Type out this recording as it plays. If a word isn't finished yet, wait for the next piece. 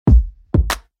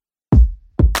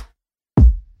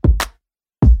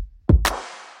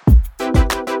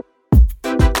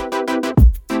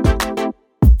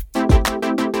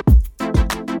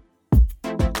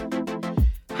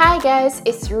guys,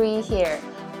 it's Rui here.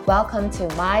 Welcome to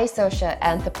my social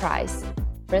enterprise.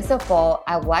 First of all,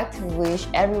 I would like to wish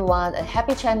everyone a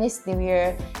happy Chinese New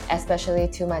Year, especially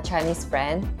to my Chinese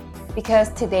friend,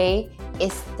 because today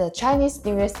is the Chinese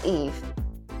New Year's Eve.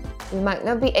 We might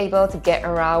not be able to get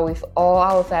around with all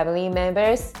our family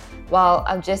members. Well,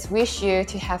 I just wish you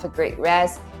to have a great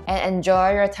rest and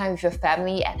enjoy your time with your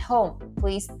family at home.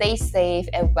 Please stay safe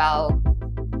and well.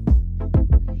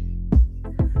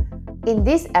 In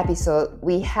this episode,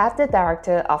 we have the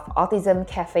director of Autism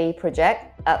Cafe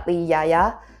project, Adli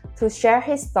Yahya, to share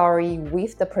his story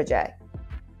with the project.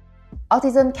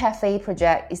 Autism Cafe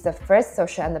project is the first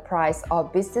social enterprise or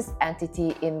business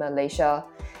entity in Malaysia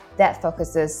that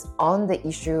focuses on the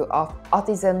issue of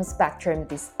autism spectrum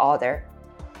disorder.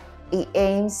 It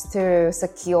aims to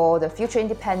secure the future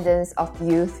independence of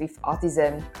youth with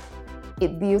autism.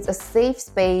 It builds a safe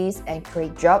space and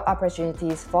creates job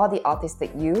opportunities for the autistic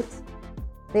youth.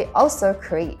 They also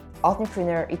create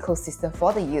entrepreneur ecosystem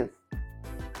for the youth.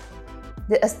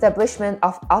 The establishment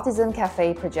of Autism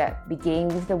Cafe project began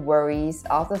with the worries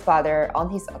of the father on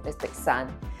his autistic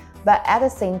son, but at the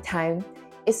same time,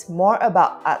 it's more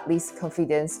about Adli's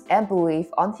confidence and belief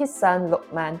on his son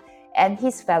Luqman and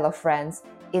his fellow friends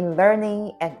in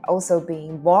learning and also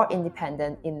being more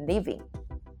independent in living.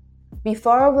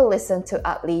 Before we listen to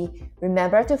Adli,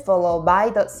 remember to follow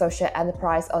my.social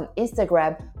enterprise on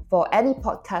Instagram for any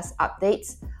podcast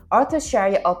updates or to share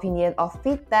your opinion or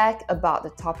feedback about the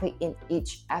topic in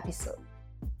each episode.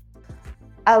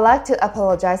 I'd like to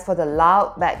apologize for the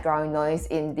loud background noise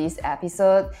in this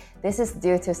episode. This is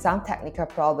due to some technical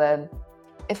problem.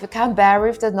 If you can't bear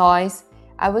with the noise,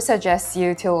 I would suggest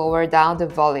you to lower down the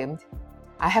volume.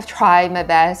 I have tried my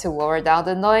best to lower down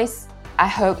the noise. I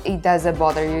hope it doesn't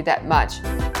bother you that much.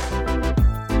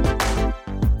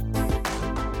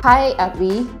 Hi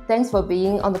Adli, thanks for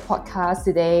being on the podcast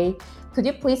today. Could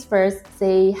you please first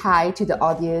say hi to the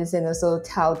audience and also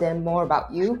tell them more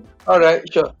about you? All right,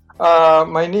 sure.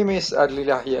 My name is Adli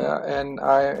Yahya, and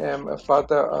I am a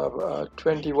father of a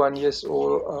 21 years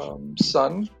old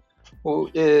son who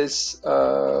is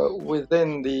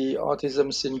within the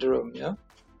autism syndrome. Yeah,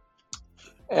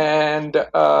 and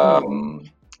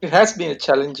it has been a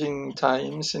challenging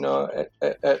times,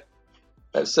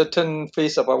 at certain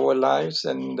phase of our lives,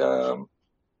 and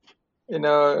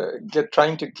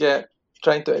trying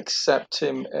to accept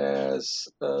him as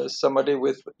somebody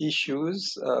with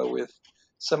issues, with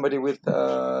somebody with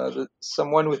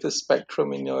someone with a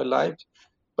spectrum in your life.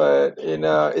 But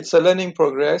it's a learning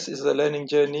progress, it's a learning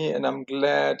journey, and I'm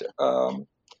glad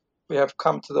we have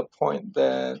come to the point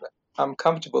that I'm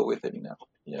comfortable with him now.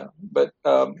 Yeah, but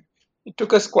it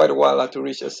took us quite a while to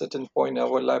reach a certain point in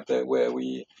our life where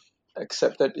we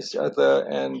accepted each other,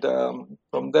 and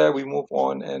from there we move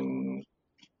on. And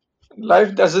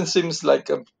life doesn't seem like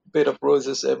a bed of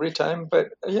roses every time, but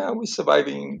yeah, we're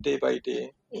surviving day by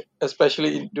day,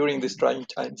 especially during these trying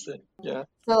times. Yeah.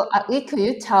 So Adli, could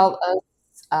you tell us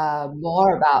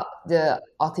more about the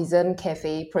Autism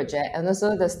Cafe project and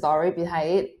also the story behind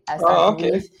it, as I Oh, okay.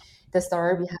 believe the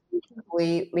story behind it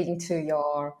will leading to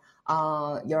your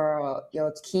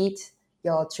kid,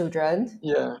 your children.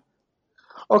 Yeah.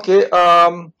 Okay.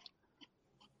 Um,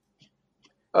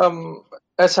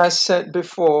 as I said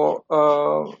before,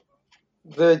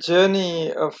 the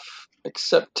journey of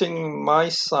accepting my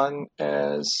son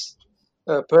as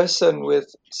a person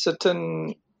with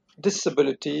certain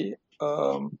disability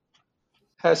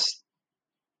has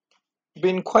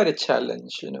been quite a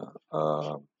challenge. In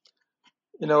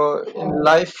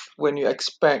life, when you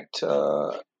expect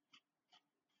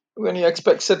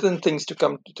certain things to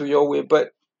come to your way,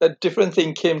 but a different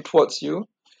thing came towards you,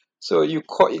 so it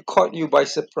caught you by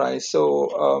surprise.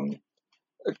 So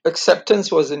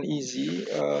acceptance wasn't easy,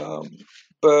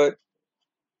 but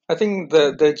I think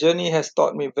the journey has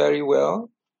taught me very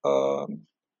well um,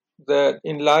 that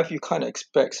in life you can't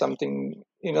expect something,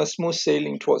 smooth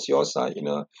sailing towards your side.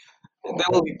 There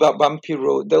will be bumpy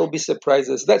road, there will be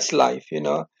surprises. That's life.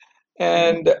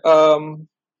 And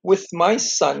with my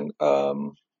son,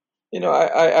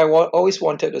 always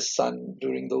wanted a son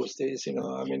during those days.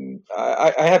 I mean,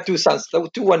 I have two sons,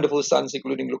 two wonderful sons,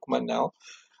 including Lukman now.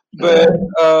 But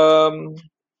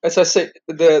as I said,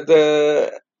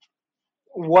 the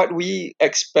what we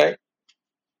expect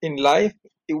in life,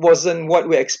 it wasn't what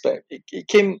we expect. It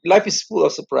came. Life is full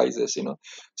of surprises.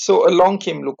 So along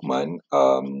came Lukman,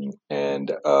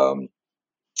 and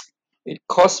it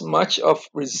caused much of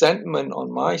resentment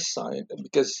on my side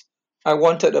because I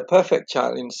wanted a perfect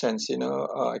child in a sense.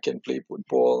 I can play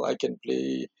football, I can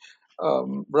play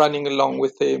running along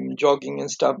with him, jogging and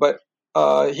stuff, but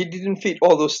he didn't fit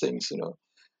all those things.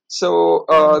 So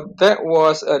that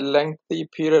was a lengthy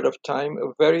period of time,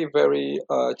 a very, very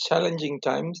challenging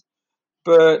times.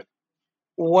 But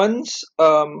once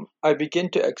I begin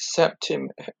to accept him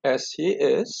as he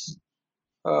is,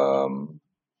 um,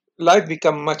 life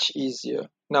become much easier.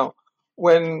 Now,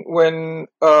 when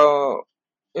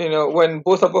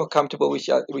both of us are comfortable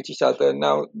with each other,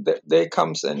 now there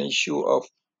comes an issue of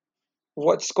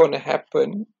what's going to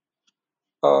happen.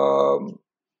 Um,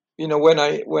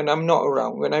 when I'm not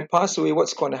around, when I pass away,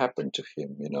 what's going to happen to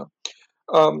him?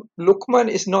 Lukman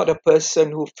is not a person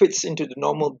who fits into the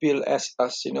normal bill as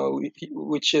us,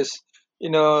 which is,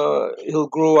 he'll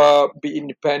grow up, be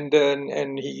independent,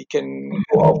 and he can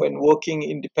go off and working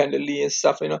independently and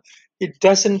stuff. He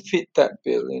doesn't fit that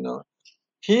bill.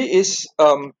 He is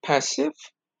passive,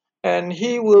 and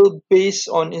he will base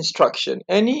on instruction.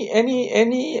 Any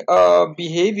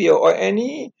behavior or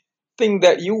anything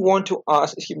that you want to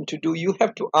ask him to do, you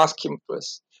have to ask him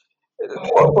first.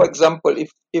 For example, if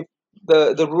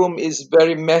the room is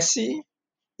very messy,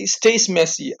 it stays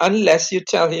messy unless you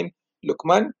tell him, look,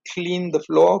 man, clean the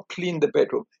floor, clean the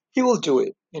bedroom. He will do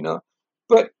it.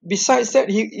 But besides that,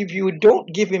 if you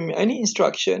don't give him any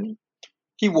instruction,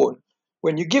 he won't.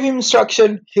 When you give him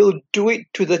instruction, he'll do it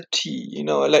to the T.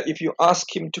 Like if you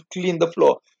ask him to clean the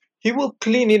floor, he will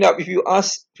clean it up. If you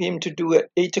ask him to do it at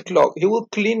 8 o'clock, he will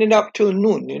clean it up till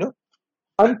noon,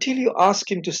 until you ask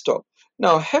him to stop.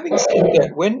 Now, having said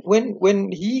that,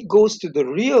 when he goes to the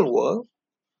real world,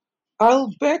 I'll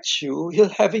bet you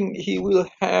he will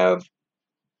have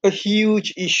a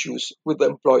huge issues with the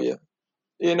employer,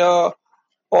 you know,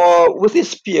 or with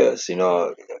his peers.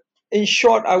 In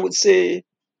short, I would say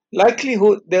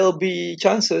likelihood there'll be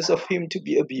chances of him to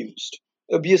be abused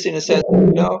in a sense,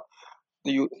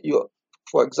 you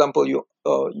for example, you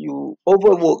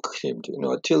overwork him,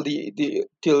 till the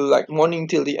till like morning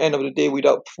till the end of the day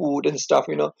without food and stuff.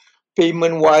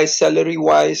 Payment wise, salary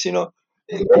wise,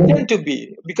 they tend to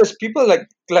be, because people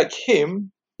like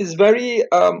him is very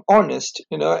honest,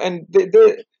 and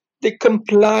they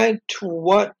comply to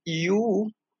what you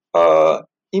uh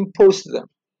impose them.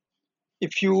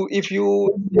 If you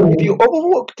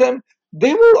overwork them,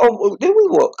 they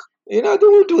will work. They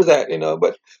will do that.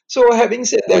 But so having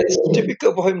said that, it's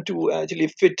difficult for him to actually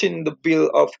fit in the bill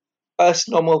of us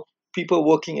normal people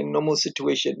working in normal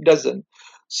situation. It doesn't.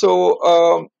 So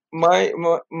my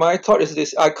thought is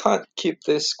this: I can't keep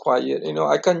this quiet.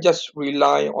 I can't just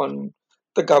rely on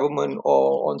the government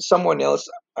or on someone else.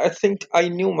 I think I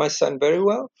knew my son very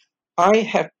well. I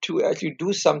have to actually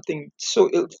do something so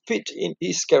it'll fit in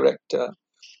his character.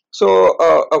 So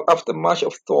after much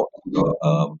of thought,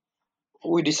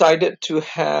 we decided to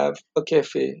have a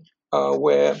cafe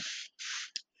where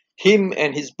him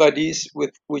and his buddies,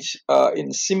 with which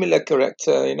in similar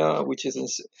character, which is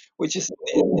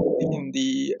in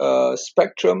the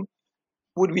spectrum,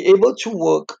 would be able to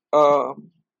work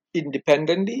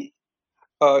independently,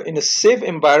 in a safe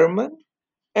environment,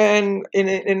 and in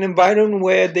an environment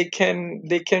where they can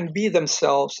be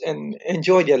themselves and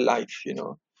enjoy their life.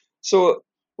 So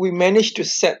we managed to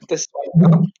set this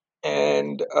up,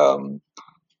 and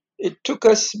it took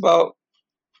us about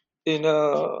you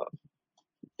know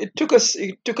it took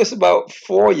us about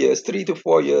 4 years, 3 to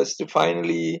 4 years, to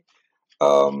finally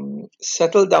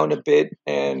settle down a bit,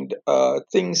 and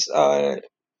things are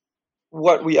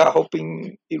what we are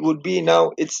hoping it would be.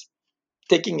 Now it's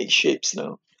taking its shapes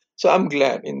now. So I'm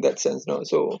glad in that sense now.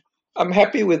 So I'm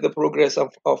happy with the progress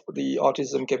of the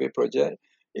Autism Cafe project.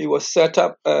 It was set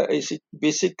up,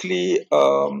 basically,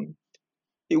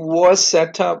 it was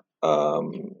set up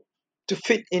to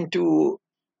fit into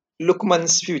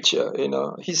Lukman's future,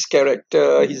 his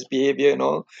character, his behavior, and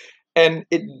all. And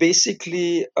it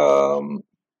basically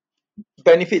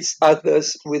benefits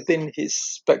others within his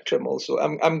spectrum also.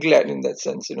 I'm glad in that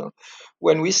sense.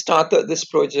 When we started this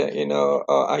project,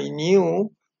 I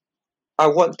knew I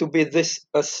want to be this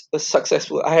a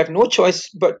successful. I have no choice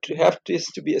but to have this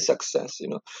to be a success.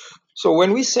 So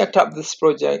when we set up this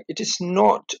project, it is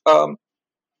not.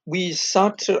 We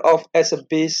started off as a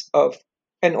base of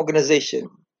an organization,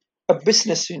 a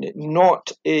business unit,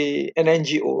 not an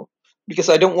NGO, because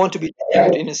I don't want to be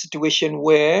trapped in a situation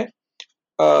where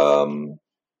um,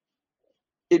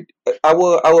 it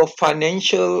our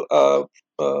financial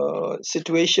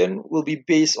situation will be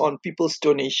based on people's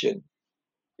donation.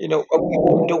 We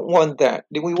don't want that.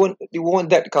 We want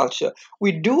that culture.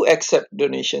 We do accept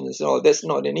donations and all. That's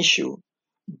not an issue,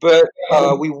 but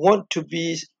we want to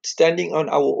be standing on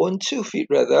our own 2 feet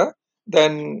rather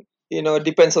than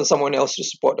depends on someone else to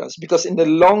support us, because in the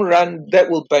long run that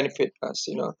will benefit us.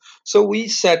 So we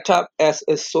set up as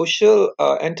a social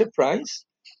enterprise,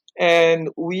 and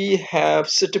we have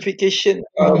certification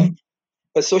of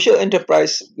a social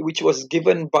enterprise which was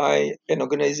given by an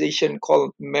organization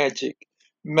called Magic.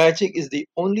 Magic is the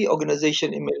only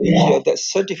organization in Malaysia that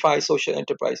certifies social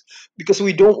enterprise, because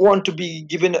we don't want to be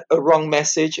given a wrong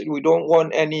message. We don't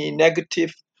want any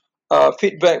negative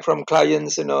feedback from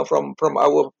clients, from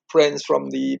our friends, from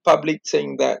the public,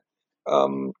 saying that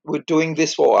we're doing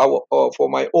this for our or for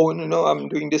my own. I'm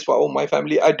doing this for all my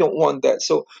family. I don't want that.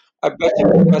 So I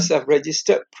better get myself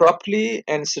registered properly,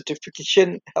 and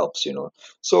certification helps.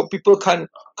 So people can't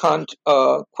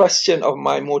question of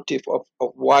my motive of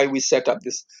why we set up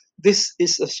this. This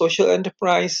is a social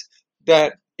enterprise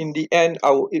that in the end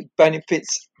it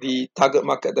benefits the target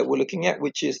market that we're looking at,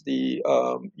 which is the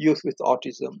youth with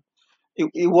autism.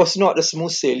 It was not a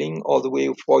smooth sailing all the way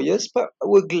 4 years, but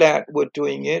we're glad we're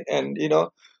doing it. And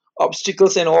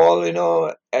obstacles and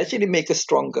all actually make us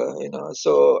stronger.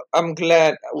 So I'm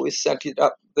glad we set it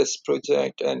up, this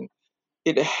project, and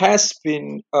it has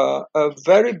been a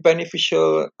very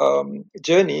beneficial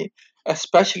journey,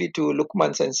 especially to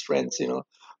Lukman and his friends.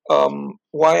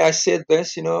 Why I said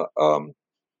this, Lukman,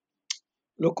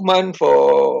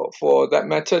 for that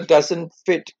matter, doesn't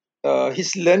fit.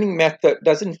 His learning method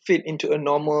doesn't fit into a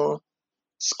normal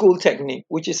school technique,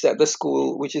 which is at the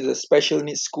school, which is a special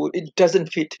needs school. It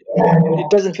doesn't fit. It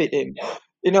doesn't fit in.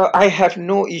 I have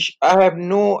no issue. I have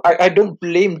no. I don't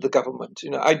blame the government.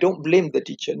 I don't blame the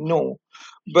teacher. No,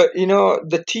 but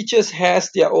the teachers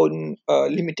has their own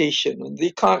limitation.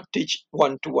 They can't teach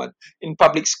one to one in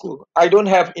public school. I don't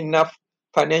have enough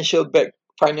financial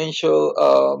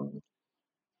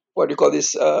what do you call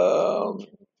this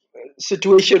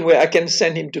situation where I can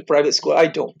send him to private school. I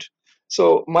don't.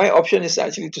 So my option is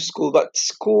actually to school. But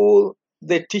school,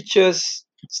 the teachers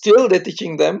still they're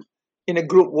teaching them in a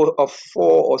group of 4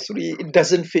 or 3. It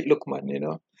doesn't fit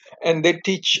Lukman. And they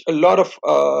teach a lot of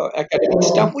academic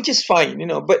stuff, which is fine,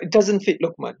 but it doesn't fit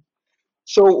Lukman.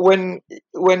 So when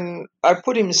I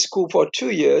put him in school for 2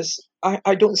 years,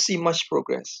 I don't see much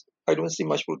progress. I don't see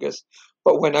much progress.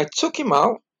 But when I took him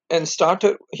out and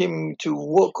started him to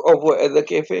work over at the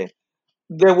cafe,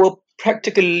 there were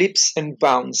practical leaps and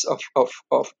bounds of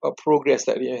progress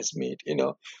that he has made.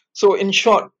 So in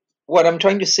short, what I'm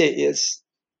trying to say is,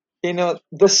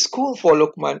 the school for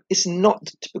Lokman is not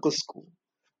the typical school.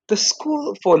 The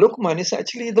school for Lokman is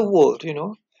actually the world,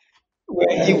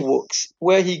 where he works,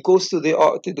 where he goes to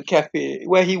the cafe,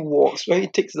 where he walks, where he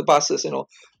takes the buses.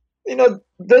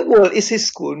 The world is his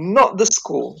school, not the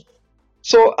school.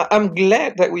 So I'm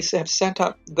glad that we have set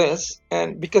up this,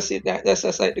 and because as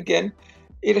I said again,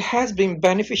 it has been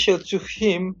beneficial to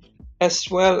him as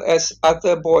well as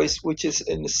other boys, which is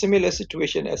in a similar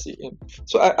situation as him.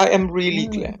 So I am really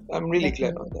glad. I'm really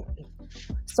glad on that.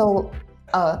 So,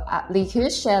 Lee, can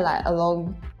you share like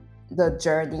along the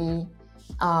journey,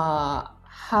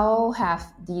 how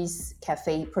have these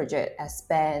cafe project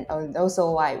expand, and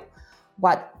also like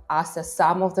what are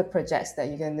some of the projects that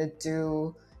you're gonna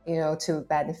do, to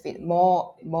benefit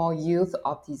more youth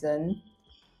autism?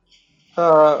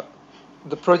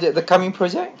 The coming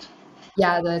project.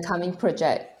 Yeah, the coming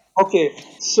project. Okay,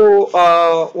 so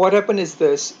what happened is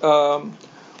this.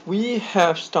 We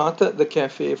have started the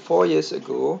cafe 4 years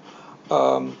ago,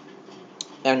 um,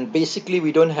 and basically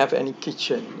we don't have any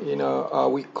kitchen.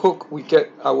 We cook. We get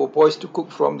our boys to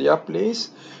cook from their place,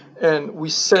 and we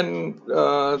send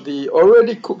the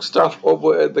already cooked stuff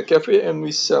over at the cafe, and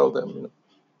we sell them.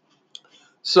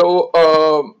 So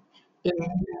in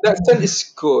that sense,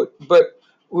 it's good, but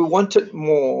we wanted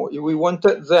more. We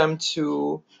wanted them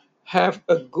to have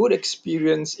a good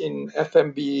experience in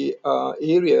F&B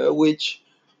area, which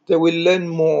they will learn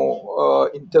more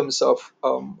in terms of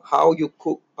how you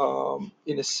cook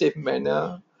in a safe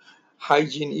manner,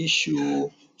 hygiene issue,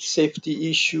 safety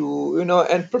issue,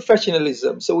 and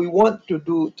professionalism. So we want to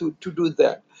do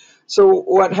that. So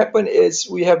what happened is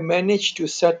we have managed to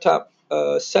set up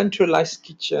a centralized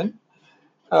kitchen,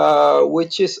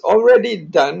 which is already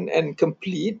done and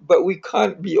complete, but we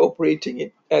can't be operating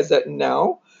it as at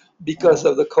now because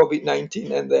of the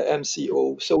COVID-19 and the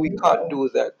MCO. So we can't do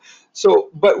that. So,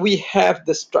 but we have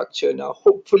the structure now.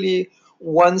 Hopefully,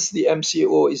 once the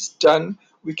MCO is done,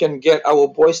 we can get our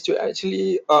boys to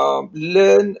actually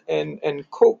learn and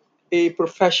cook a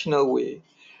professional way,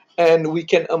 and we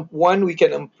can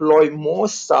employ more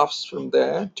staffs from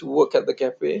there to work at the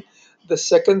cafe. The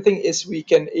second thing is we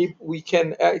can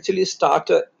actually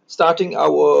starting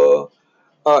our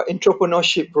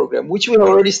entrepreneurship program, which we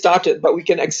already started, but we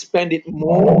can expand it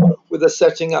more with the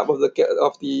setting up of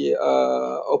the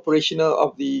operational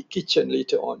of the kitchen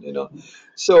later on.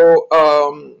 So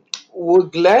we're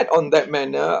glad on that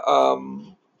manner.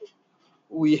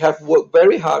 we have worked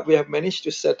very hard. We have managed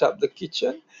to set up the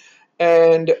kitchen,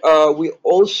 and we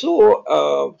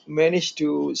also managed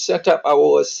to set up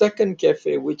our second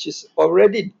cafe, which is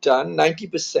already done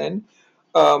 90%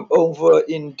 over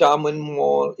in Daman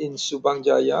Mall in Subang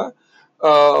Jaya.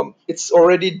 It's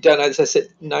already done, as I said,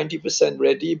 90%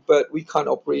 ready, but we can't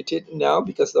operate it now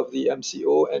because of the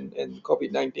MCO and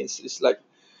COVID-19. It's like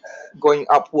going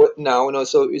upward now,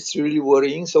 so it's really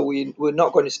worrying. So we're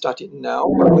not going to start it now,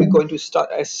 but we're going to start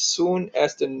as soon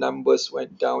as the numbers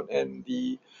went down and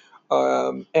the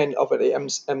end of the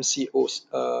MCO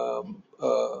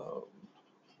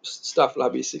stuff lah,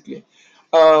 basically.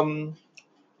 Um,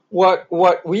 what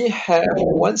we have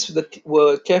once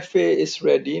the cafe is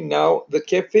ready. Now the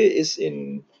cafe is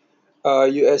in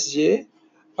USJ,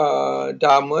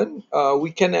 Diamond.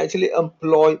 We can actually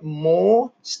employ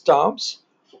more staffs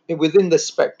within the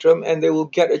spectrum, and they will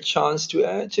get a chance to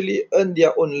actually earn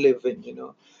their own living.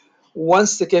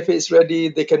 Once the cafe is ready,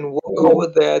 they can work over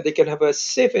there. They can have a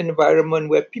safe environment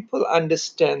where people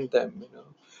understand them.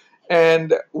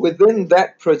 And within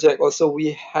that project also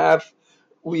we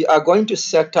are going to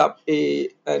set up a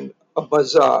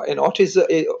bazaar,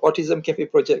 autism cafe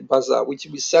project bazaar, which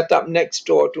we set up next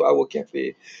door to our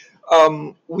cafe.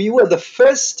 We were the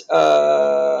first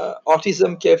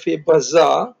autism cafe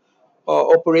bazaar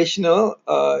operational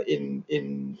in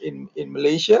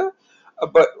Malaysia.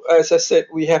 But as I said,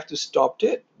 we have to stop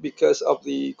it because of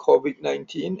the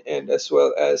COVID-19, and as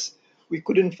well as we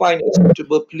couldn't find a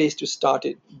suitable place to start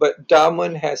it. But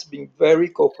Daman has been very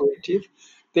cooperative.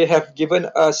 They have given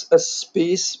us a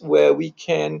space where we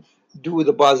can do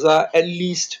the bazaar at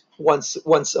least once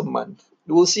a month.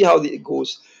 We'll see how it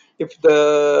goes. If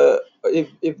there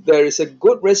is a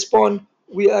good response,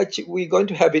 we're going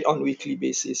to have it on weekly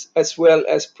basis as well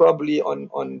as probably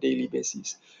on daily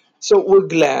basis. So we're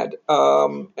glad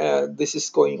this is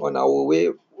going on our way.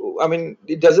 I mean,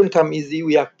 it doesn't come easy.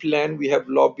 We have planned, we have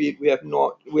lobbied, we have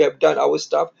done our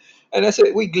stuff, and I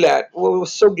said we're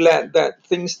so glad that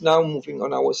things now moving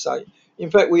on our side.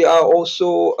 In fact, we are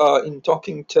also in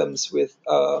talking terms with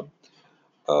um,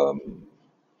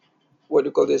 what do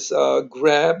you call this,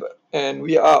 Grab, and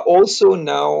we are also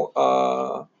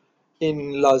now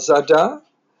in Lazada,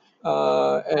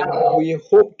 and we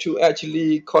hope to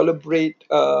actually collaborate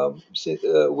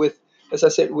with, as I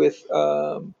said, with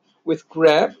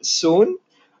Grab soon,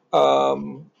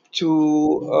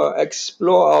 to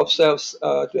explore ourselves,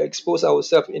 to expose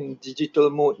ourselves in digital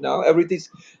mode now. Everything's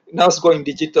now is going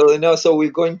digital, so we're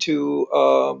going to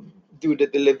do the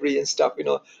delivery and stuff.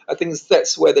 I think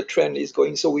that's where the trend is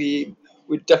going. So we're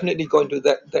definitely going to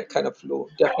that kind of flow,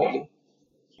 definitely.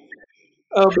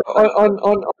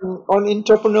 On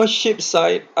entrepreneurship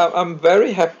side, I'm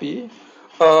very happy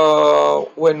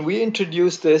when we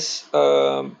introduced this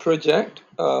project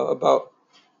about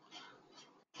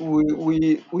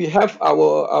we have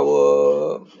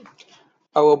our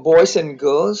boys and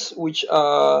girls which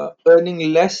are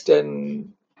earning less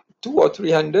than 2 or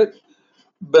 300,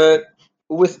 but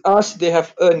with us they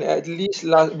have earned at least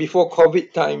before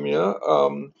COVID time.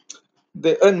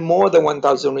 They earn more than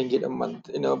 1,000 ringgit a month.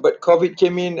 But COVID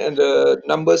came in and the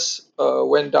numbers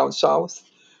went down south,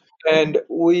 and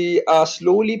we are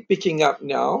slowly picking up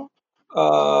now.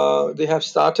 They have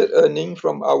started earning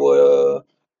from our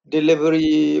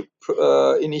delivery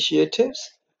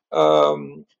initiatives. A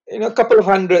couple of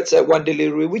hundreds at one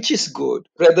delivery, which is good,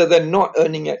 rather than not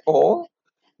earning at all.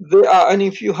 They are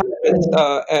earning few hundreds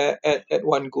at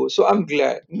one go. So I'm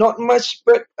glad. Not much,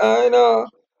 but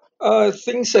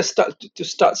things have started to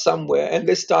start somewhere, and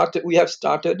we have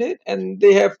started it, and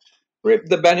they have reaped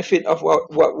the benefit of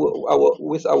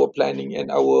with our planning and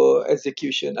our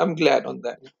execution. I'm glad on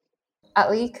that.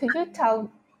 Ali, could you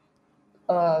tell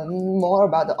more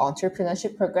about the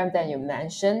entrepreneurship program that you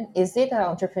mentioned? Is it an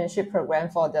entrepreneurship program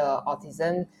for the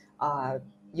autism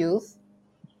youth?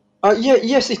 Yeah,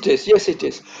 yes, it is. Yes, it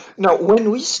is. Now, when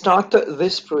we started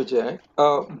this project,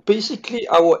 basically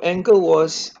our angle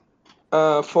was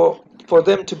for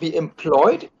them to be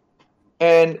employed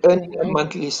and earning a Mm-hmm.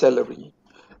 monthly salary.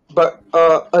 But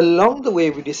along the way,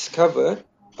 we discovered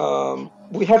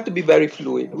we have to be very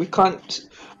fluid.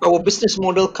 Our business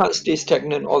model can't stay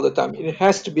stagnant all the time. It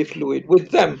has to be fluid. With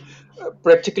them,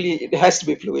 practically, it has to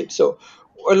be fluid. So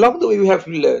along the way, we have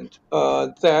learned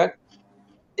that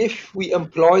if we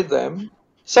employ them,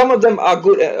 some of them are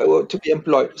good to be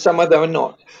employed, some of them are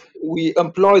not. We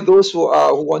employ those who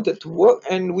wanted to work,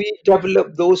 and we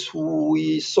develop those who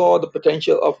we saw the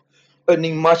potential of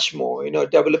earning much more.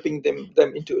 Developing them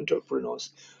into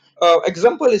entrepreneurs.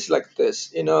 Example is like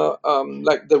this.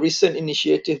 Like the recent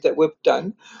initiative that we've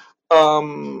done.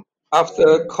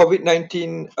 after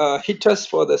COVID-19 hit us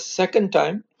for the second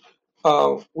time,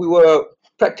 we were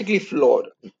practically floored.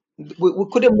 We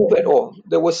couldn't move at all.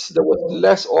 There was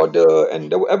less order,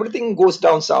 and everything goes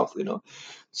down south.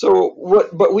 So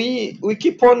but we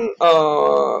keep on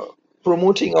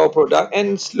promoting our product,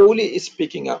 and slowly it's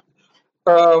picking up.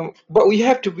 But we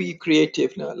have to be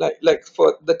creative now. Like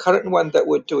for the current one that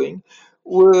we're doing,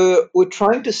 we're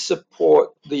trying to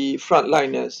support the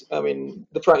frontliners. I mean,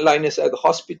 the frontliners at the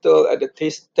hospital, at the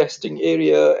testing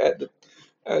area, at the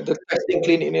testing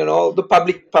clinic, and all the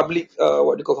public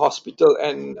what they call hospital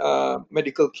and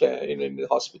medical care in the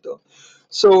hospital.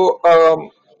 So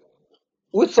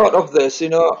we thought of this.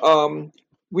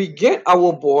 We get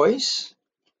our boys.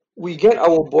 We get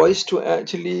our boys to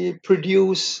actually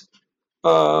produce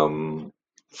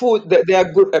food that they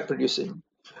are good at producing.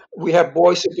 We have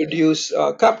boys who produce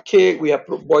cupcake. We have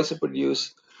boys who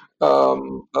produce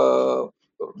um, uh,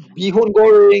 bihun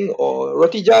goreng or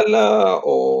roti jala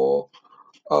or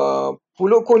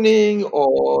pulut kuning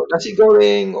or nasi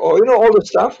goreng or all the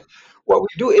stuff. What we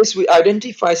do is we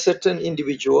identify certain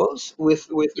individuals with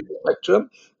the spectrum.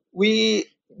 We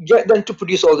get them to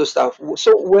produce all the stuff.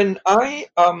 So when I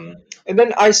and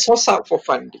then I source out for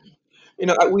funding.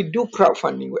 We do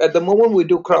crowdfunding. At the moment, we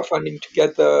do crowdfunding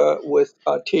together with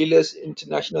Taylor's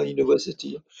International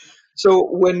University. So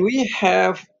when we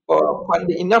have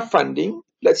enough funding,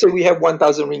 let's say we have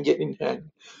 1,000 ringgit in hand,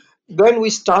 then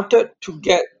we started to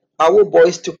get our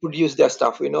boys to produce their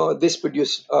stuff. This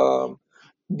produce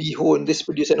bihun, this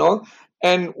produce and all,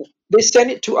 and they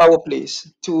send it to our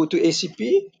place to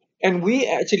ACP, and we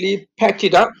actually pack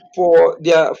it up for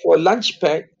lunch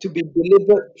pack to be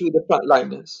delivered to the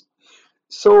frontliners.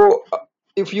 So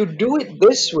if you do it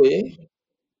this way,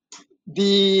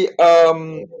 the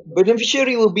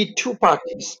beneficiary will be two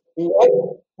parties.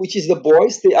 One, which is the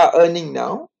boys, they are earning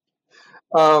now.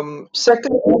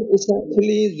 Second one is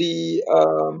actually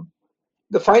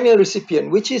the final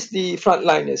recipient, which is the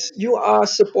frontliners. You are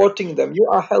supporting them, you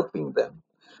are helping them.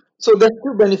 So there's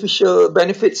two beneficial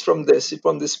benefits from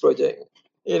this project.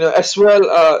 As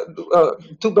well,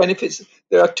 two benefits.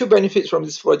 There are two benefits from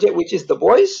this project, which is the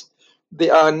boys. They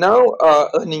are now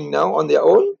earning now on their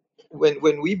own. When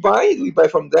we buy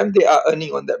from them. They are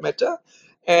earning on that matter.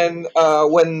 And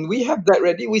when we have that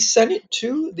ready, we send it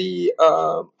to the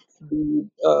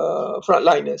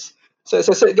frontliners. So as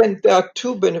I said again, there are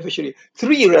two beneficiaries,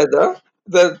 three rather.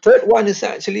 The third one is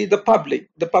actually the public.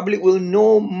 The public will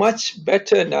know much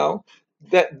better now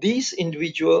that these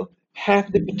individuals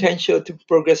have the potential to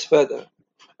progress further.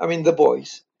 I mean, the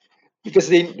boys, because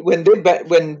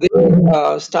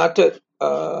started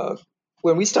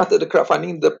when we started the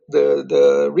crowdfunding,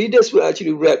 the readers will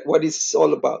actually read what it's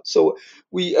all about. So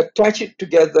we attach it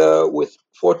together with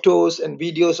photos and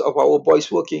videos of our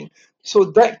boys working, so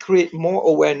that create more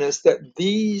awareness that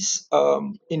these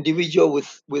individual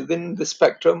within the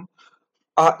spectrum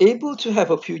are able to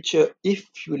have a future if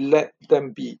you let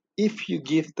them be, if you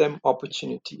give them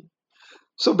opportunity.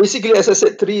 So basically, as I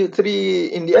said, three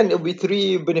in the end, it'll be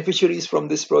three beneficiaries from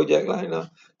this project, lah.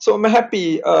 So I'm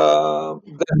happy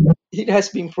that it has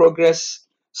been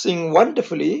progressing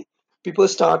wonderfully. People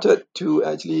started to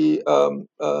actually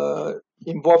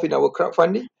involve in our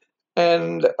crowdfunding,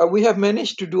 and we have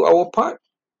managed to do our part.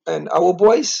 And our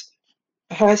voice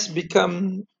has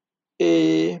become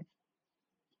a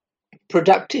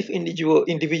productive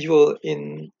individual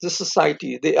in the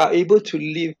society. They are able to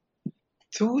live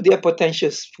to their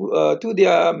potentials, to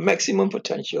their maximum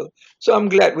potential. So I'm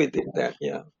glad we did that.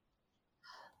 Yeah.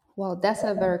 Well, that's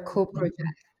a very cool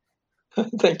project.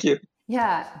 Thank you.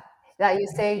 Yeah, like you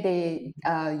say,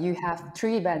 you have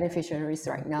three beneficiaries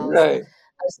right now. Right.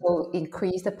 Also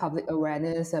increase the public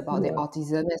awareness about the Yeah.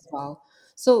 autism as well.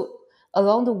 So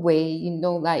along the way,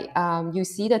 you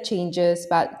see the changes,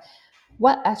 but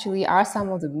what actually are some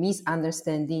of the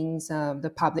misunderstandings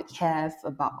the public have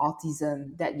about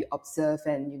autism that you observe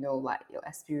and like your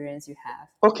experience you have?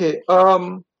 Okay.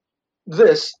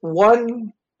 This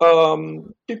one.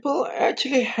 People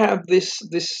actually have this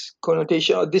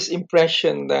connotation or this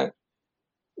impression that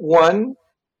one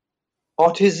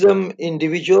autism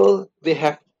individual, they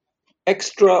have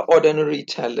extraordinary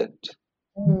talent.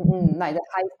 Like the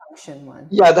high function one.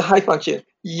 Yeah, the high function.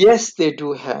 Yes, they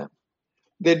do have.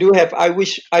 They do have. I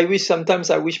wish sometimes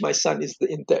I wish my son is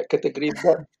in that category,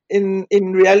 but in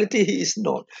reality he is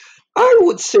not. I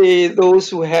would say those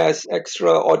who has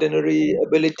extraordinary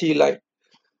ability, like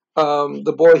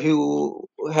the boy who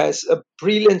has a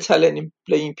brilliant talent in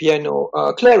playing piano,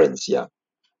 Clarence. Yeah,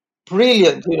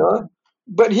 brilliant.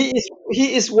 But he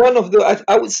is one of the,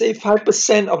 I would say,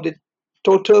 5% of the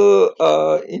total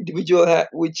individual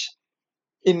which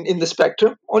in the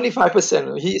spectrum. Only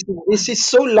 5%. He's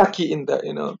so lucky in that,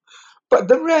 you know. But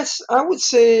the rest, I would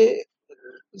say,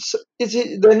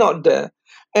 they're not there.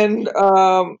 And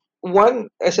one,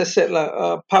 as I said,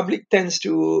 public tends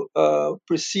to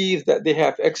perceive that they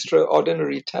have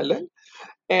extraordinary talent,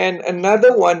 and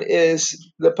another one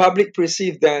is the public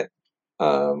perceive that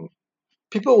um,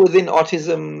 people within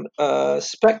autism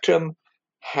spectrum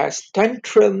has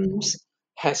tantrums,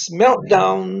 has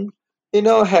meltdown,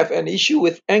 have an issue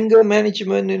with anger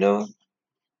management.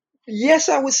 Yes,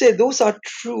 I would say those are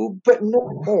true, but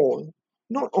not all.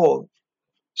 Not all.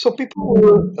 So people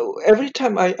will, every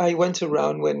time I went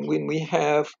around, when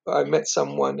I met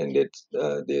someone, and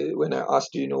when I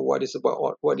asked, do you know what is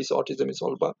autism is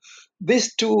all about,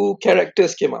 these two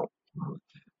characters came out.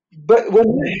 But when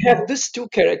you have these two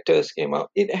characters came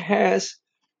out, it has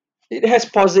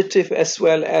positive as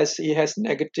well as it has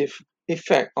negative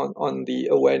effect on the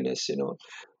awareness.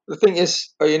 The thing is,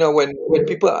 when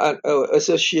people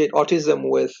associate autism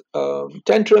with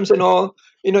tantrums and all,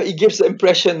 it gives the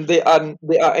impression they are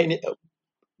an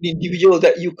individual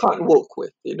that you can't work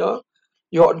with.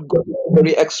 You ought to be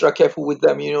very extra careful with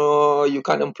them. You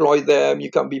can't employ them,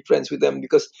 you can't be friends with them,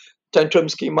 because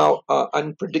tantrums came out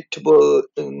unpredictable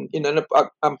in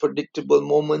unpredictable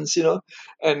moments.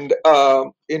 And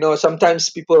sometimes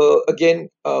people, again,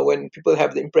 when people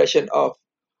have the impression of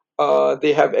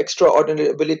they have extraordinary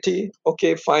ability,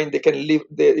 okay, fine, they can live.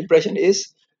 The impression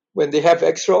is, when they have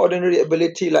extraordinary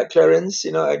ability, like Clarence,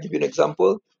 I give you an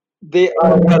example, they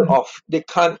are well off. They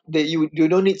can't, you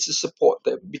don't need to support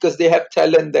them, because they have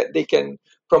talent that they can,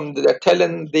 from their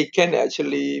talent, they can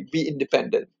actually be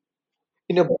independent.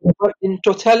 But in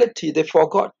totality, they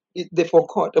forgot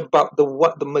about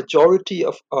what the majority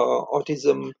of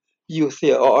autism youth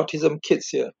here, or autism kids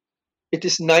here. It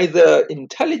is neither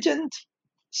intelligent,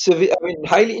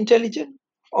 highly intelligent,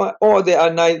 or they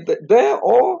are neither there,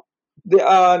 or they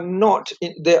are not.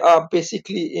 They are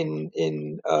basically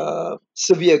in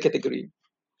severe category.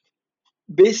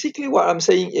 Basically, what I'm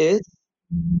saying is,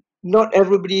 not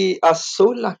everybody are so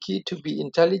lucky to be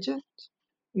intelligent.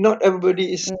 Not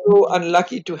everybody is so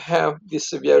unlucky to have this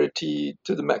severity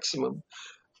to the maximum.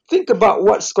 Think about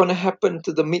what's going to happen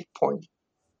to the midpoint.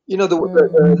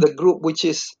 The group which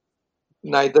is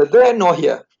neither there nor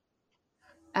here.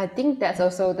 I think that's a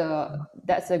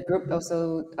group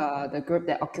also the group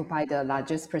that occupy the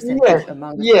largest Yes, percentage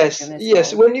among the yes, spectrum as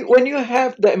yes. well. When you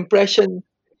have the impression,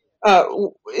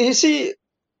 you see,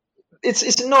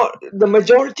 it's not the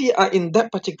majority are in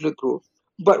that particular group,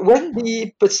 but when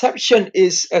the perception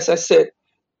is, as I said,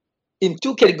 in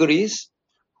two categories,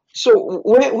 so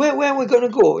where are we gonna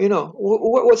go?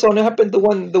 What's gonna happen to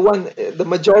the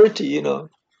majority?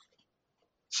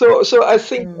 So I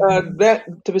think that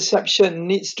the perception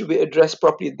needs to be addressed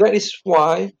properly. That is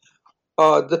why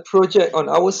the project on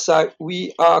our side,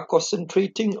 we are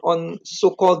concentrating on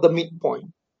so-called the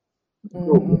midpoint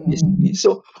group, basically.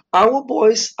 So our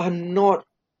boys are not,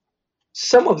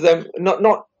 some of them,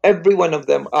 not every one of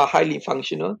them are highly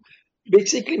functional.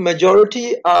 Basically,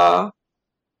 majority are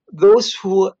those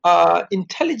who are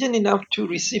intelligent enough to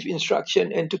receive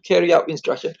instruction and to carry out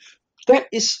instruction. That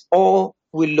is all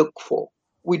we look for.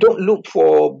 We don't look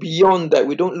for beyond that.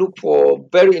 We don't look for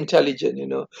very intelligent.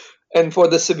 And for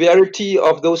the severity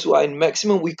of those who are in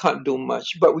maximum, we can't do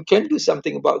much, but we can do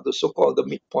something about the so-called the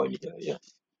midpoint here. Yeah.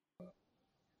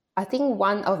 I think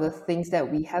one of the things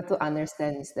that we have to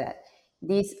understand is that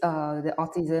the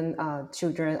autism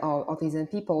children or autism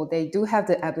people, they do have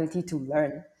the ability to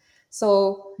learn.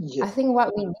 So Yeah. I think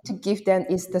what we need to give them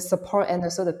is the support and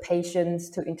also the patience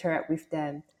to interact with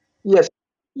them. Yes.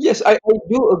 Yes, I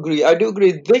do agree. I do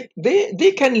agree.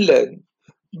 They can learn,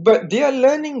 but their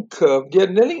learning curve, their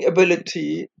learning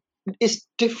ability is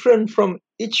different from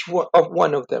each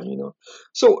one of them.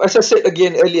 So as I said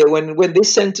again earlier, when they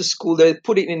send to school, they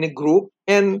put it in a group,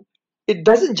 and it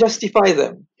doesn't justify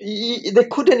them. They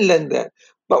couldn't learn that.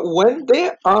 But when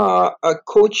they are a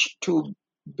coach to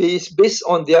based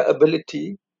on their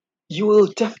ability, you will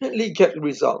definitely get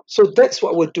results. So that's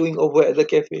what we're doing over at the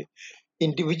cafe.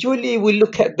 Individually, we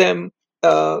look at them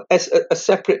as a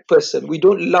separate person. We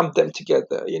don't lump them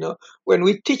together. When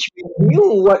we teach, we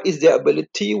knew what is their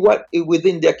ability, what is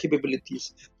within their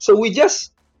capabilities. So we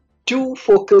just do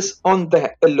focus on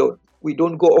that alone. We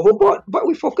don't go overboard, but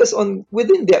we focus on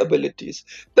within their abilities.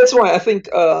 That's why I think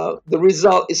the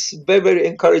result is very, very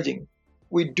encouraging.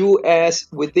 We do as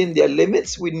within their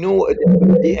limits. We know their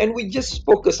ability, and we just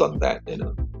focus on that.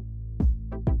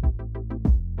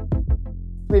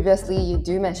 Previously, you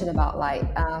do mention about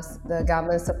like the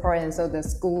government support and so the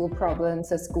school problems,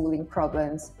 the schooling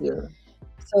problems. Yeah.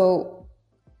 So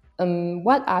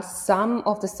what are some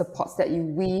of the supports that you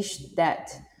wish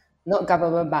that not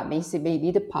government but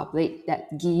maybe the public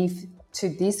that give to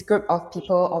this group of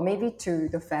people or maybe to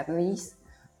the families?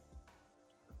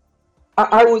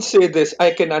 I would say this.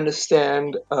 I can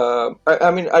understand.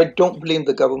 I mean, I don't blame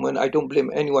the government. I don't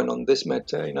blame anyone on this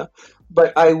matter,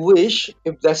 But I wish,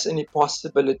 if there's any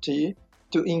possibility,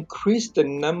 to increase the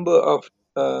number of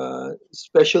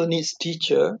special needs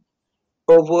teacher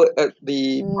over at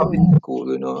the public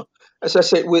school. As I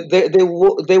said,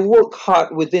 they work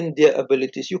hard within their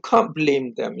abilities. You can't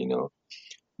blame them.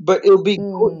 But it'll be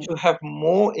good to have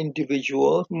more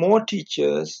individuals, more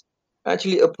teachers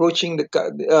actually approaching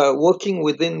working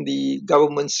within the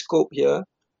government scope here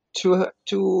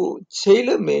to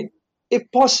tailor make, if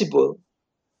possible,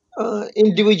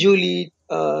 individually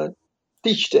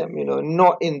teach them,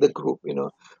 not in the group.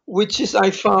 Which is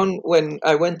I found when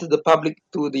I went to the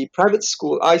private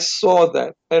school, I saw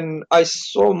that, and I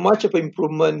saw much of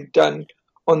improvement done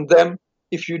on them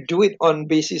if you do it on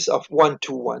basis of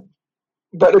one-to-one.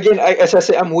 But again, as I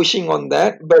say, I'm wishing on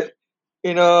that. But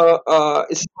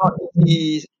it's not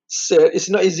easy said. It's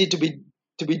not easy to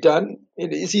be done.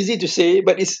 It's easy to say,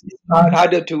 but it's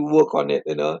harder to work on it.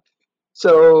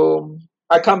 So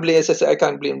I can't blame, as I said, I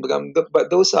can't blame them. But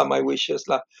those are my wishes,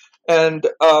 lah. And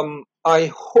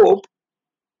I hope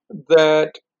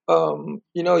that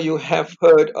you have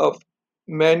heard of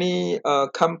many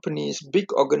companies,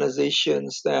 big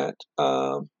organizations that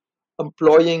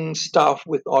employing staff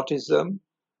with autism.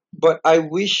 But I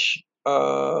wish,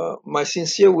 my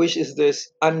sincere wish is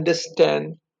this: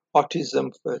 understand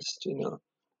autism first.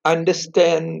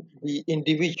 Understand the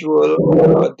individual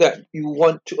that you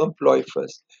want to employ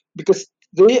first, because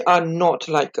they are not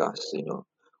like us.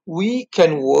 We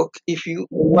can work, if you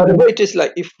whatever it is,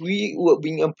 like if we were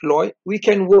being employed, we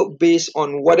can work based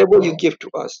on whatever you give to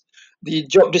us. The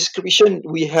job description,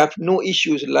 we have no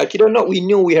issues, like it or not, we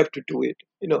know we have to do it.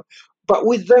 But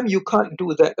with them, you can't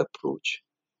do that approach.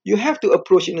 You have to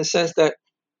approach in a sense that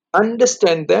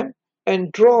understand them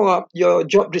and draw up your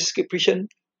job description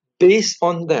based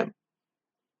on them.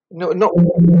 Not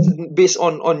based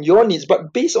on your needs,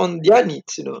 but based on their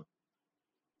needs.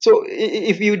 So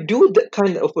if you do that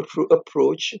kind of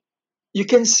approach, you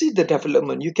can see the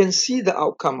development, you can see the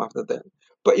outcome after that.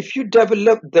 But if you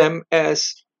develop them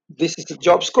as this is the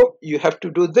job scope, you have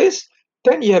to do this,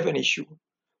 then you have an issue.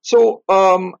 So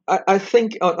I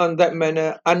think on that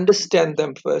manner, understand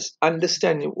them first,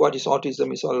 understand what is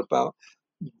autism is all about,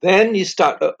 then you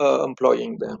start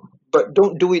employing them. But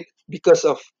don't do it because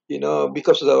of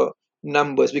the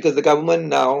numbers, because the government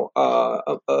now,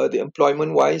 the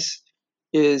employment wise,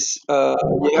 is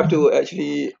you have to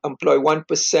actually employ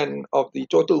 1% of the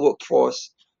total workforce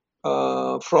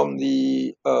from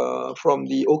the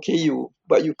OKU,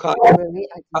 but you can't. Oh, really?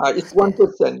 I didn't know It's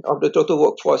that. 1% of the total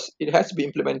workforce. It has to be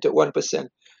implemented 1%,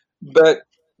 but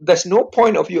there's no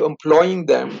point of you employing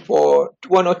them for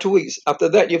 1 or 2 weeks. After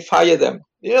that, you fire them.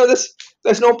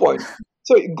 There's no point.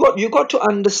 So you got to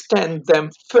understand them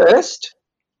first,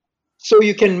 so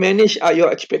you can manage your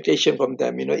expectation from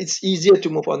them. It's easier to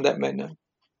move on that manner.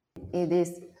 It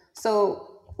is.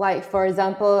 So, like for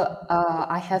example,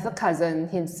 I have a cousin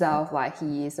himself. Like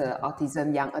he is an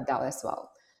autism young adult as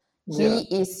well. Yeah.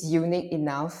 He is unique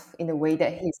enough in a way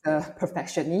that he's a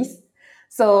perfectionist.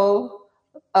 So,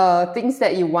 things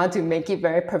that you want to make it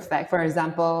very perfect. For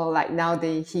example, like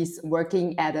nowadays he's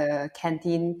working at a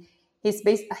canteen. He's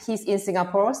in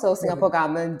Singapore, so Singapore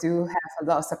government do have a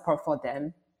lot of support for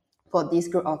them, for this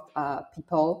group of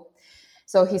people.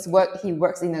 So he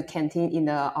works in a canteen in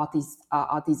a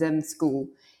autism school,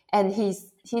 and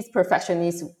his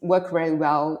perfectionist work very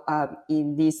well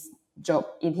in his job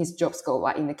scope,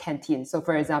 like in the canteen. So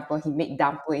for example, he make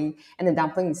dumpling, and the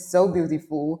dumpling is so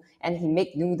beautiful, and he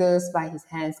make noodles by his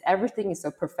hands. Everything is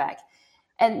so perfect,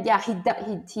 and yeah, he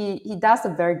does a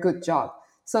very good job.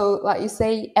 So like you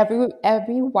say,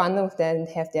 every one of them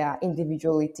have their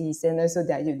individualities and also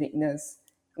their uniqueness.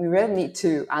 We really need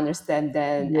to understand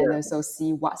them and Yeah. also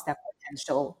see what's their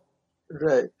potential.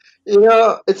 Right.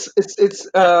 It's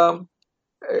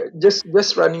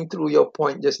just running through your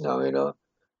point just now.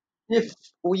 If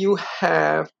you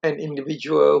have an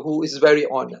individual who is very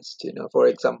honest, for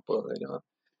example,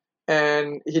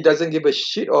 and he doesn't give a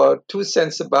shit or 2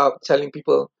 cents about telling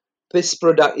people this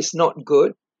product is not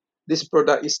good, this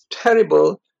product is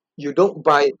terrible, you don't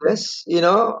buy this,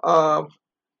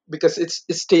 because it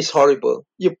tastes horrible.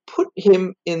 You put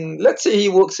him in, let's say he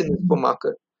works in a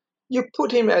supermarket, you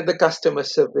put him at the customer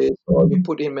service, or you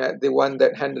put him at the one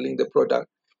that handling the product.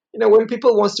 When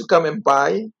people wants to come and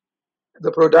buy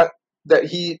the product that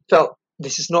he felt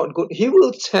this is not good, he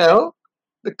will tell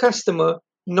the customer,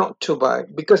 not to buy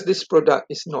because this product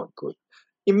is not good.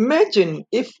 Imagine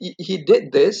if he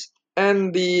did this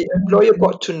and the employer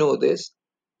got to know this.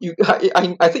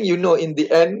 I think you know in the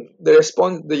end the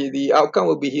response the outcome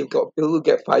will be he'll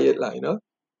get fired lah,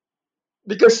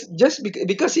 because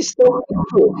because he's telling the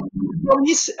truth from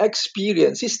his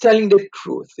experience. He's telling the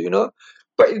truth,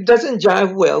 but it doesn't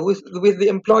jive well with the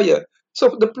employer.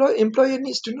 So the employer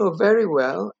needs to know very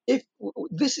well if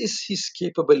this is his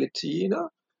capability,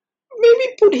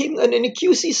 maybe put him in a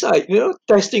QC side,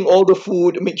 testing all the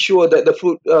food, make sure that the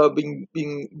food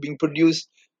being produced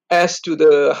as to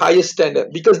the highest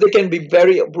standard, because they can be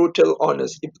very brutal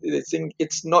honest. If they think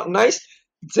it's not nice,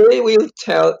 they will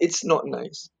tell it's not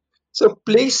nice. So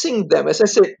placing them, as I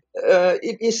said,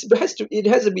 it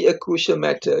has to be a crucial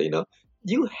matter.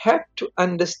 You have to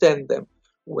understand them.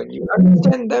 When you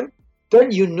understand them,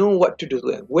 then you know what to do to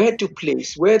them, where to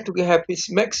place, where to have his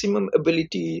maximum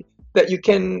ability that you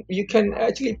can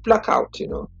actually pluck out.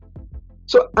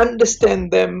 So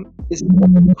understand them is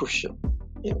crucial.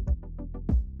 Yeah.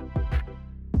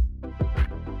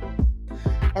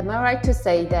 Am I right to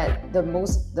say that the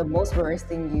most worst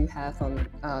thing you have on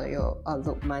your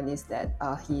Lukman is that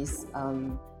his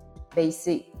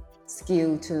basic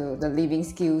skill to the living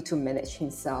skill to manage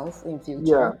himself in Yeah.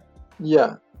 future?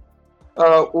 Yeah.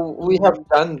 We have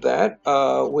done that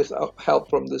with help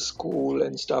from the school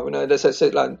and stuff. And as I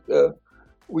said, like,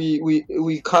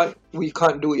 we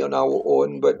can't do it on our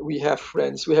own, but we have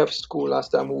friends. We have school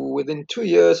last time who within 2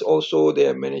 years also they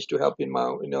have managed to help him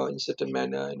out, in certain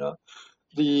manner.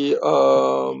 The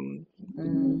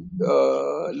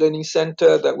learning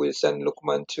center that we send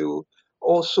Lukman to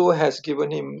also has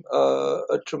given him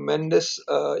a tremendous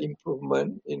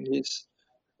improvement in his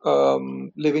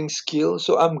living skill.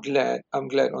 So I'm glad on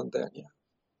that. Yeah.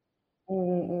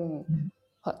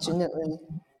 Fortunately.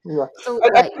 Yeah. So I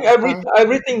like think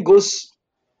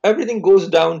everything goes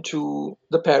down to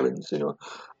the parents.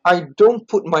 I don't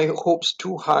put my hopes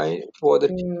too high for the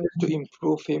teachers to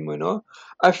improve him.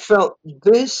 I felt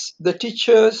the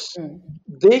teachers, mm,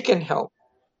 they can help,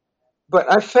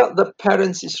 but I felt the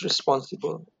parents is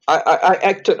responsible. I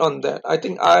acted on that. I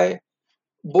think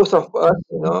both of us,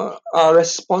 are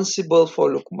responsible for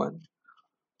Lukman.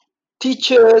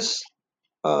 Teachers,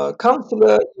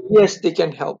 counselor, yes, they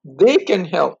can help. They can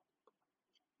help,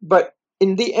 but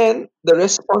in the end, the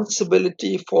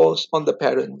responsibility falls on the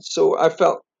parents. So I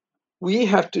felt we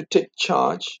have to take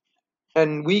charge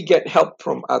and we get help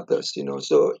from others.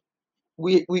 So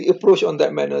we approach on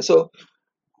that manner. So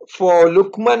for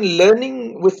Lukman,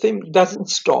 learning with him doesn't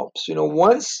stop.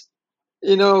 Once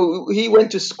he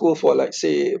went to school for, like,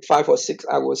 say, 5 or 6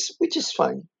 hours, which is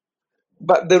fine.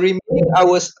 But the remaining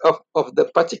hours of the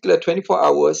particular 24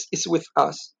 hours is with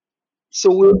us.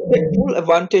 So we'll take full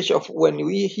advantage of when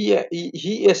he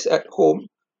is at home.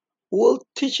 We'll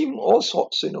teach him all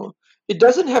sorts. It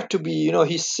doesn't have to be,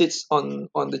 he sits on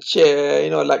the chair,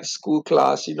 like school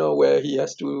class, where he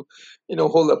has to,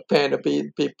 hold a pen, a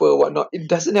paper, whatnot. It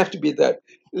doesn't have to be that.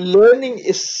 Learning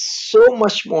is so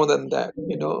much more than that.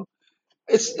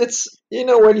 It's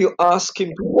when you ask him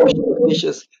to wash the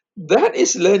dishes, that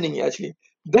is learning actually.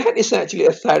 That is actually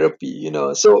a therapy.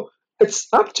 So it's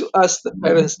up to us, the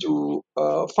parents, to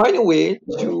find a way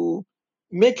to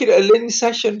make it a learning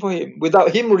session for him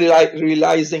without him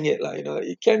realizing it.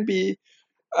 It can be,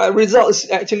 result is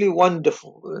actually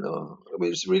wonderful. I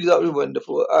mean, it's really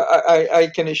wonderful. I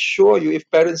can assure you, if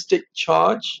parents take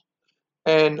charge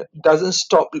and doesn't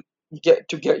stop get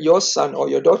your son or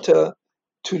your daughter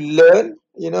to learn,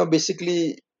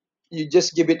 basically you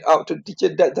just give it out to the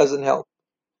teacher, that doesn't help.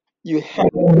 You have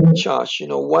to take charge.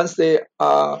 Once they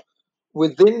are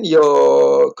within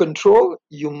your control,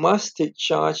 you must take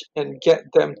charge and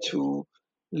get them to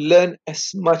learn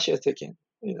as much as they can.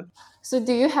 so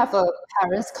do you have a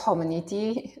parents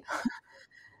community,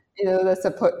 that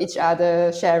support each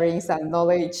other, sharing some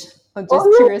knowledge? I'm Oh,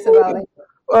 just curious about it.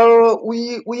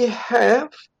 we have,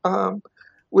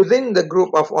 within the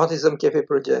group of Autism Cafe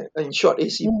Project, in short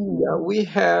ACP, we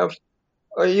have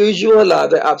a usual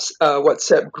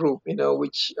WhatsApp group,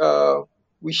 which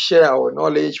we share our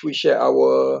knowledge, we share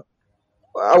our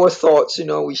thoughts,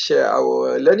 we share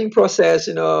our learning process,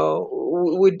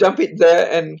 we dump it there,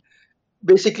 and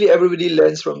basically everybody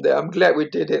learns from there. I'm glad we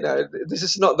did it. This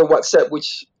is not the WhatsApp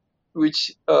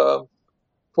which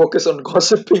focus on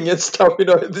gossiping and stuff.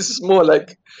 This is more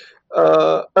like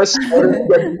us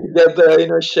getting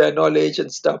together, share knowledge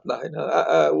and stuff like.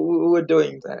 We're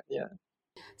doing that. Yeah.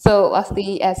 So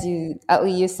lastly, as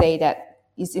you say that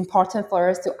it's important for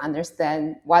us to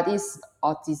understand what is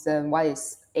autism, what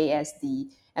is ASD,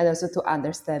 and also to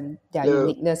understand their Yeah.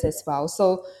 uniqueness as well.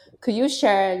 So could you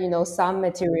share, some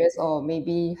materials, or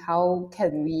maybe how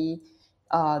can we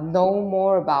know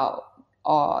more about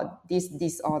this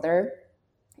disorder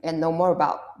and know more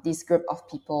about this group of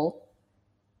people?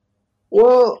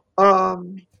 Well,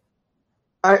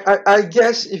 I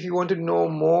guess if you want to know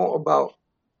more about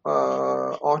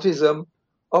autism,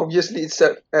 obviously it's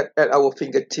at our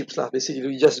fingertips lah. Basically,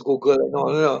 you just Google and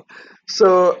all.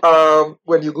 So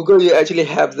when you Google, you actually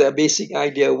have the basic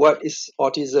idea what is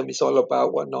autism is all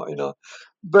about, whatnot.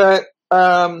 But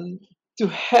to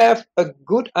have a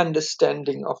good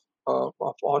understanding of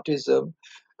autism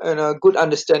and a good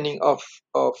understanding of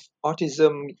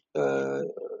autism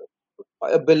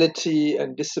ability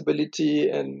and disability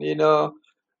and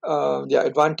their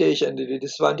advantage and the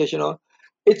disadvantage,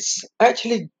 it's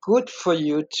actually good for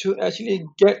you to actually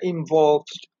get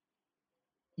involved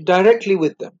directly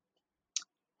with them.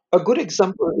 A good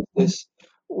example is this.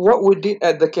 What we did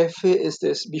at the cafe is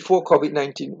this: before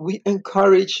COVID-19, we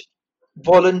encourage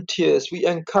volunteers, we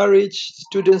encourage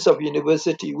students of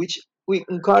university, which we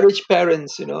encourage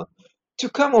parents, to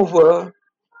come over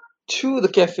to the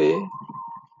cafe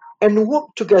and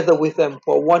work together with them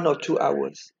for 1 or 2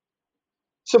 hours.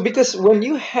 So, because when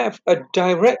you have a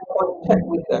direct contact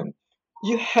with them,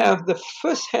 you have the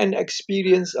first-hand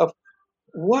experience of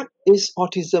what is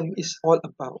autism is all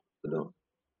about.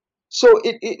 So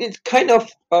it kind of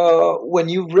when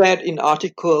you read in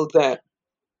article that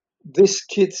these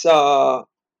kids are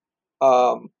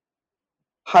um,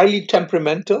 highly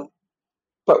temperamental,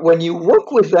 but when you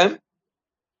work with them,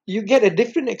 you get a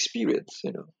different experience.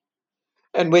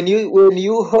 And when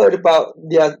you heard about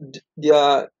their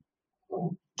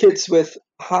kids with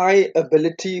high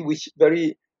ability, which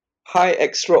very high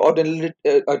extraordinary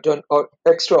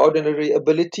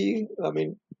ability. I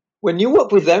mean, when you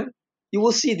work with them, you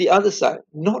will see the other side.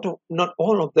 Not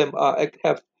all of them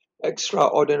have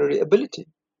extraordinary ability.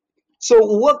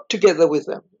 So work together with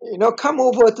them. Come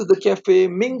over to the cafe,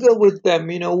 mingle with them.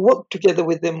 Work together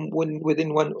with them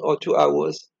within 1 or 2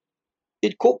 hours.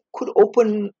 It could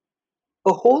open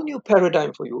a whole new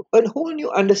paradigm for you, a whole new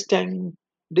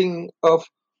understanding of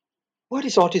what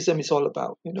is autism is all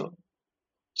about.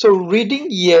 So reading,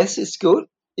 yes, is good.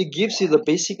 It gives you the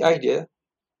basic idea,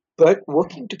 but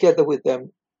working together with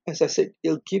them, as I said,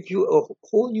 it'll give you a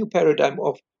whole new paradigm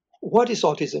of what is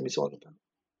autism is all about.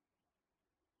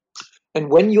 And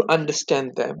when you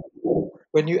understand them,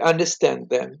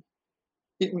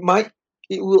 it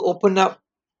will open up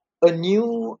a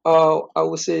new, I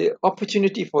would say,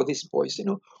 opportunity for these boys.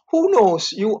 Who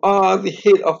knows? You are the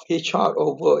head of HR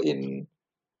over in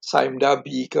Saimda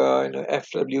Bika,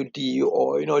 FWD,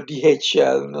 or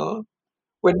DHL.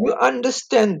 When you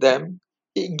understand them,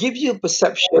 it gives you a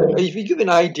perception. If you give an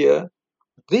idea,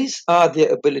 these are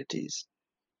their abilities,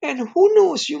 and who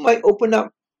knows? You might open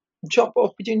up job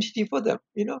opportunity for them.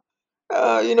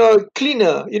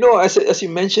 Cleaner. As you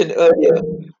mentioned earlier,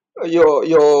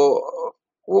 your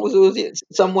what was it?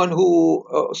 Someone who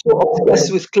so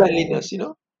obsessed with cleanliness.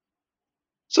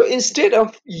 So instead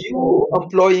of you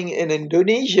employing an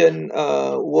Indonesian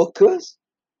workers,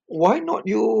 why not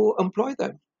you employ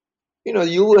them?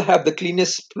 You will have the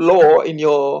cleanest floor in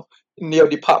your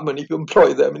department if you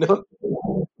employ them.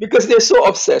 Because they're so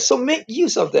obsessed. So make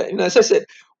use of that. As I said,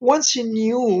 once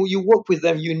you work with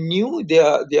them, you knew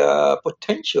their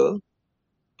potential.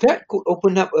 That could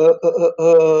open up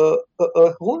a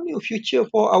whole new future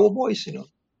for our boys.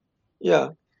 Yeah,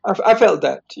 I felt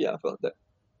that. Yeah, I felt that.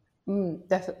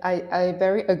 I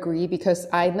very agree, because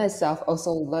I myself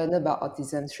also learned about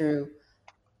autism through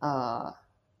uh,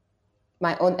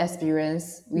 my own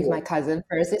experience with Yeah. my cousin.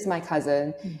 First is my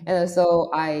cousin, and also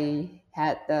I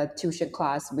had the tuition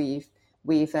class with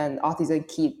an autism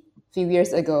kid few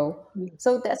years ago.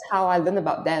 So that's how I learned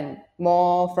about them,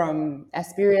 more from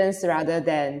experience rather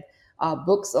than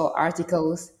books or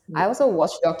articles. I also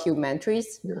watch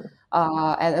documentaries Yeah.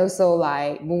 and also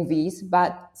like movies,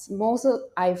 but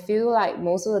I feel like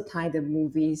most of the time the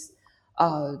movies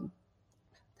uh,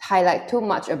 highlight too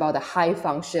much about the high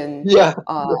function Yeah.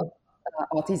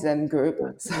 autism group.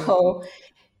 Yeah. So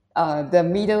the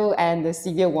middle and the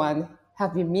severe one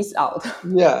have been missed out.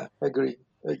 Yeah. Agree.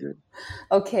 Agree.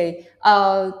 Okay.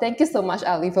 Thank you so much,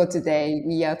 Ali, for today.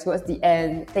 We are towards the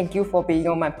end. Thank you for being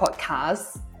on my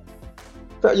podcast.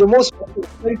 So you're most welcome.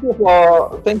 Thank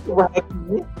you for having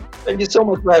me. Thank you so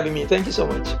much for having me. Thank you so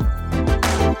much.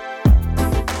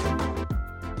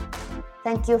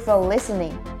 Thank you for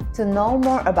listening. To know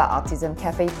more about Autism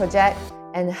Cafe project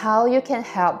and how you can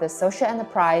help the social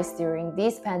enterprise during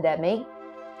this pandemic,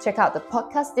 check out the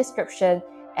podcast description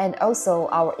and also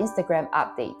our Instagram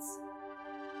updates.